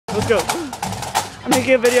go. I'm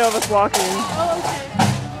making a video of us walking. Oh,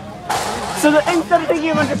 okay. So instead of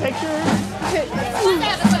taking a bunch of pictures,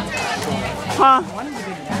 huh?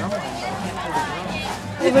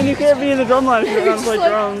 Well, then you can't be in the drum line if you're gonna play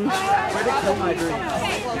drums.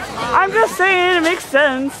 I'm just saying, it makes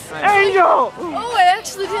sense. Angel! Oh, I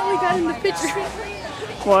accidentally got in the picture.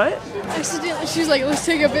 What? Accidentally, she's like, let's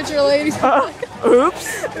take a picture, ladies.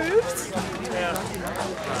 Oops. Oops.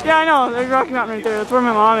 Yeah, I know. There's Rocky Mountain right there. That's where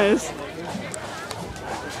my mom is.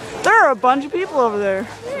 There are a bunch of people over there.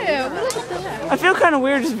 Yeah, what is that? I feel kind of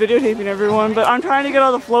weird just videotaping everyone, but I'm trying to get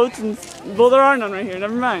all the floats and... Well, there are none right here.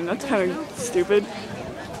 Never mind. That's kind of stupid.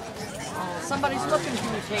 Somebody's looking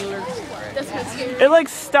for you, Taylor. That's kind of scary. It like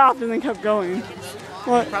stopped and then kept going.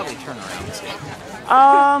 What? Probably turn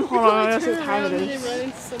around. Hold on. I gotta see what time it is.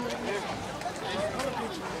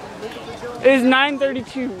 It is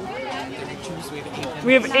 9:32.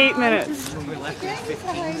 We have 8 minutes.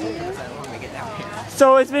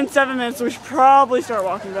 So it's been 7 minutes, so we should probably start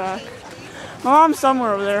walking back. My mom's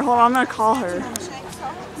somewhere over there. Hold on, I'm gonna call her.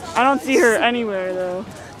 I don't see her anywhere though.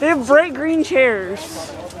 They have bright green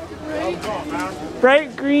chairs.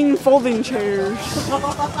 Bright green folding chairs.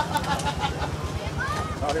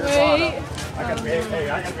 Wait. I gotta behave. Hey,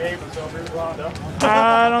 I gotta behave myself. There's Rhonda.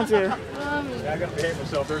 I don't see her. Yeah, I gotta behave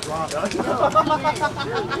myself. There's Rhonda.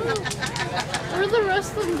 Where the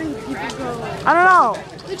rest of the people go? I don't know.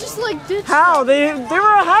 They just like ditched. How? They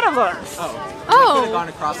were ahead of us. Oh. Oh. Could have gone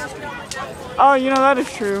across the street. Oh, you know that is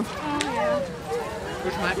true.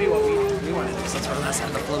 Which might be what we want to do since we're less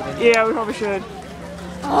on the floating. Yeah, we probably should.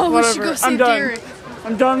 Oh, we should go save Derek.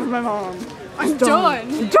 I'm done with my mom. I'm done.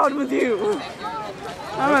 I'm done with you.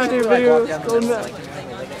 I'm gonna do a video going back.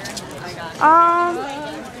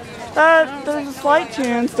 There's a slight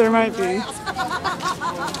chance there might be.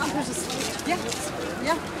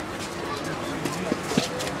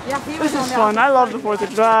 This is fun. I love the 4th of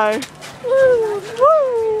July. Woo!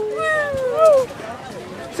 Woo! Woo!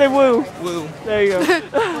 Say woo. Woo. There you go.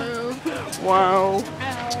 Wow.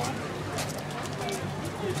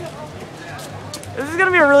 This is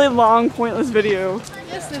gonna be a really long, pointless video.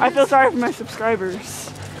 Yes, I feel sorry for my subscribers.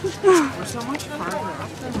 We're so much farther up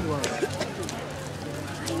than we were.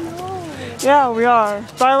 Yeah, we are.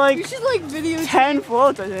 By like You should like videotape. 10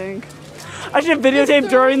 floats, I think. I should videotape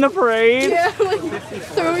during the parade. Yeah, like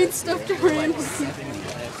throwing stuff to random.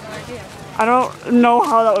 I don't know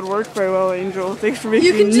how that would work very well, Angel. Thanks for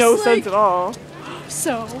You can making no just, sense like- at all.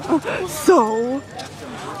 So. So?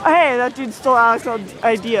 Hey, that dude stole Alex's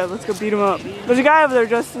idea. Let's go beat him up. There's a guy over there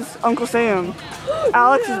dressed as Uncle Sam.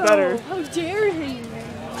 Alex is better. How dare he?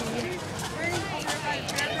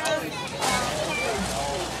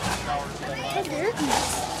 How dare he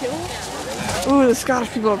still? Ooh, the Scottish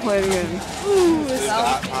people are playing again. Ooh,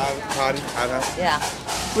 Yeah.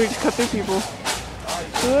 We just cut through people.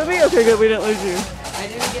 Did we? Okay, good. We didn't lose you. I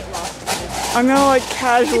didn't get lost. I'm gonna like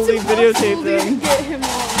casually videotape them. Get him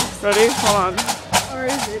lost. Ready? Hold on. Or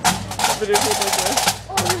is it? Videotape like this.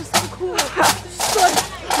 Oh, they're so cool. Like,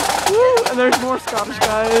 Woo! And there's more Scottish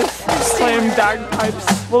guys playing bagpipes.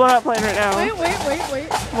 Well, they're not playing right now. wait.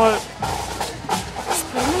 What? Let's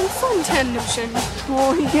put him on suntan notion.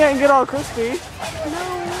 Well, he can't get all crispy. No.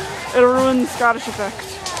 It'll ruin the Scottish effect.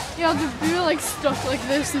 Yeah, they'll be like stuck like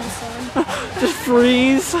this in the sun. Just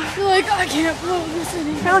freeze. You're like, I can't blow this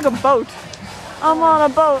anymore. Kind of like a boat. I'm on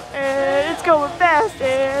a boat and it's going fast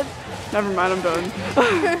and... Never mind, I'm done.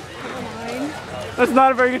 That's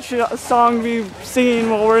not a very good song to be singing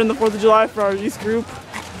while we're in the 4th of July for our youth group.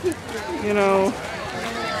 You know,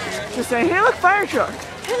 just saying, hey look, fire truck.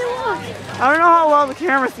 Hey, look. I don't know how well the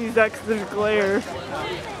camera sees that because there's glare.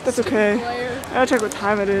 That's okay. I gotta check what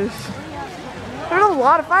time it is. There's a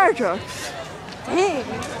lot of fire trucks. Dang.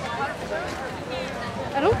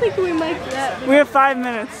 I don't think we make that. We have 5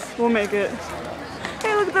 minutes. We'll make it.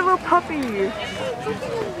 Hey, look at that little puppy.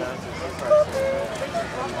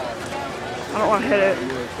 I don't want to hit it.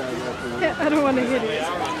 Yeah, I don't want to hit it.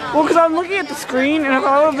 Well, because I'm looking at the screen, and if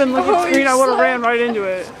I would have been looking at the screen, I would have ran right into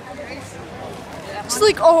it. It's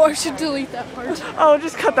like, oh, I should delete that part. Oh,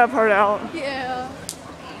 just cut that part out. Yeah.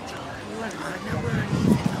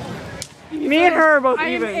 Me and her are both I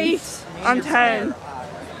am even. 8. I'm 10.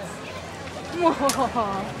 Yeah.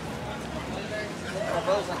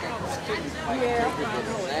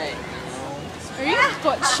 Are you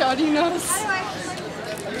butt shotting us?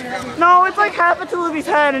 No, it's like half a Tulipi's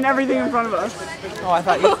head and everything in front of us. Oh, I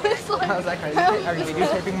thought you. It's like, I was like, are you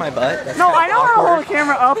videotaping my butt? That's No, kinda I know how to hold awkward. the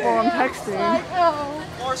camera up while I'm texting. oh.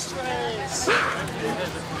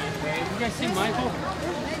 You guys see Michael?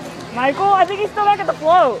 Michael? I think he's still back at the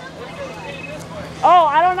float. Oh,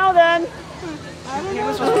 I don't know then. I don't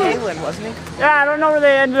know. Kaylin, wasn't he? Yeah, I don't know where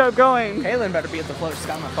they ended up going. Kaylin better be at the float. She's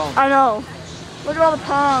got my phone. I know. Look at all the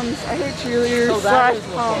palms. I hate cheerleaders So that is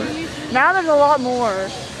slash palms. Laporte. Now there's a lot more.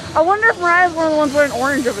 I wonder if Mariah's one of the ones wearing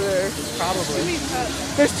orange over there. Probably.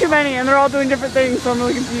 There's too many and they're all doing different things, so I'm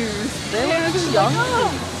really confused. They look too young.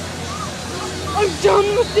 I'm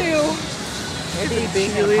done with you. Maybe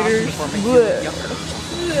being in Cheerleaders. uniform makes you look younger.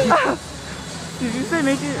 Did you say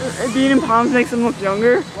being in palms makes them look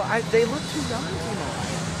younger? Well, they look too young to be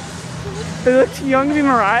Mariah. They look too young to be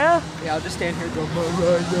Mariah? Yeah, I'll just stand here and go,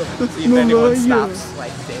 Mariah. See if anyone stops,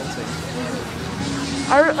 like, dancing.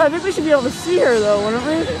 I think we should be able to see her though, wouldn't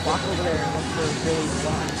we? Walk over there and look for Billy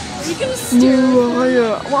Blind. You can steer.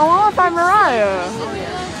 Mariah. Well, I want to find Mariah.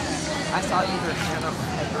 I saw either Hannah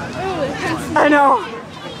or I know.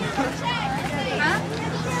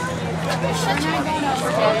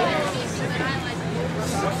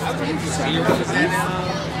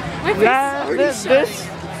 This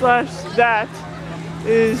slash that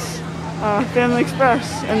is Family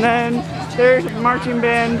Express, and then there's a marching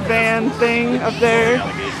band van thing up there.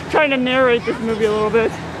 Trying to narrate this movie a little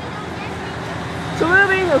bit. It's a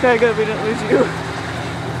movie? Okay, good, we didn't lose you.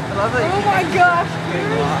 I love that. Oh my gosh.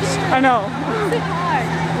 Getting lost. I know. Say hi.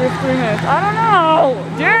 We're 3 minutes. I don't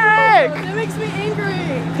know! Derek! That makes me angry.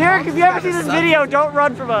 Derek, if you ever see this video, don't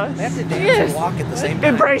run from us. They have to dance and walk at the same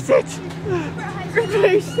time. Embrace it!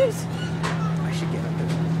 Embrace it! I should get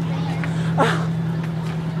up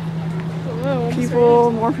there.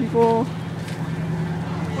 People, more people.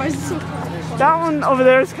 Why is it so cold? That one over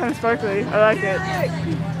there is kind of sparkly. I like it.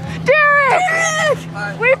 Derek!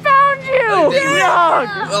 We found you! Yuck!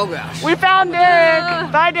 Oh gosh. We found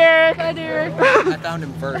Derek! Bye, Derek! Hi, Derek. I found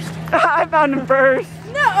him first. I found him first.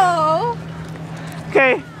 No.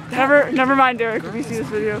 Okay, never mind, Derek, if you see this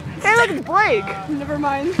video. Hey, look, it's Blake! Never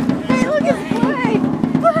mind. Hey, look, it's Blake.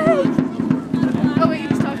 Blake. Oh wait,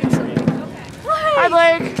 he's talking to somebody. Blake. Hi,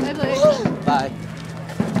 Blake! Hi, Blake. Bye.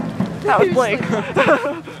 That was Blake.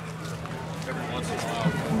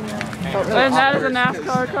 And that is a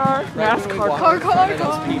NASCAR car. NASCAR car.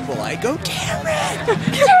 Those people, I go, Derek!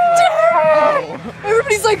 Derek!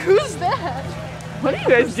 Everybody's like, who's that? What are you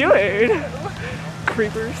guys doing?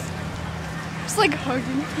 Creepers. Just like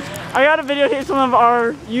hugging. I got to videotape some of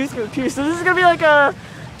our youth group too, so this is gonna be like a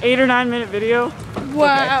 8 or 9 minute video.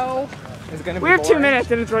 Wow. It's gonna be We have 2 boring.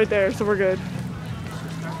 minutes and it's right there, so we're good.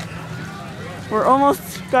 We're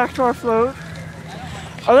almost back to our float.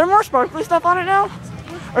 Are there more sparkly stuff on it now?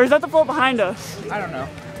 Or is that the float behind us? I don't know.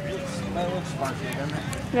 That looks sparkly, doesn't it?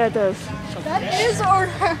 Yeah, it does. That is our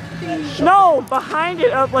No, behind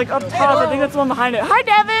it, up top. I think that's the one behind it. Hi,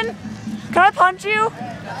 Devin. Can I punch you?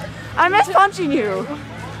 I miss punching you.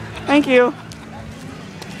 Thank you.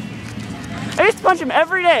 I used to punch him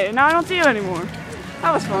every day, and now I don't see you anymore.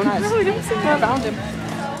 That was fun. Nice. No, we didn't see I that. found him.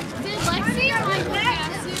 Did Lexi or my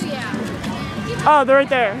too? Yeah. Oh, they're right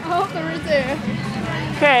there. Oh, they're right there.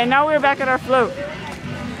 Okay, now we're back at our float.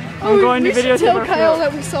 Oh, I'm going to we should videotape tell our Kyle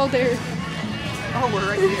float. that we saw Derek. Oh, we're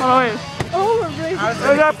right here. Oh, wait. Oh, we're right here.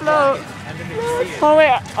 There's our float. Oh,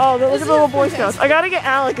 wait. Oh, look at the little Boy Scouts. I gotta get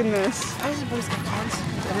Alec in this. Why is the Boy Scout dance?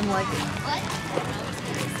 I didn't like it.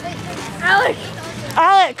 Alec!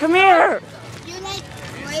 Alec, come here! You like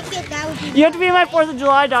break it? That would be. You have to be in my 4th of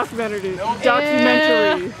July documentary.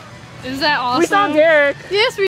 Documentary. Is that awesome? We saw Derek. Yes, we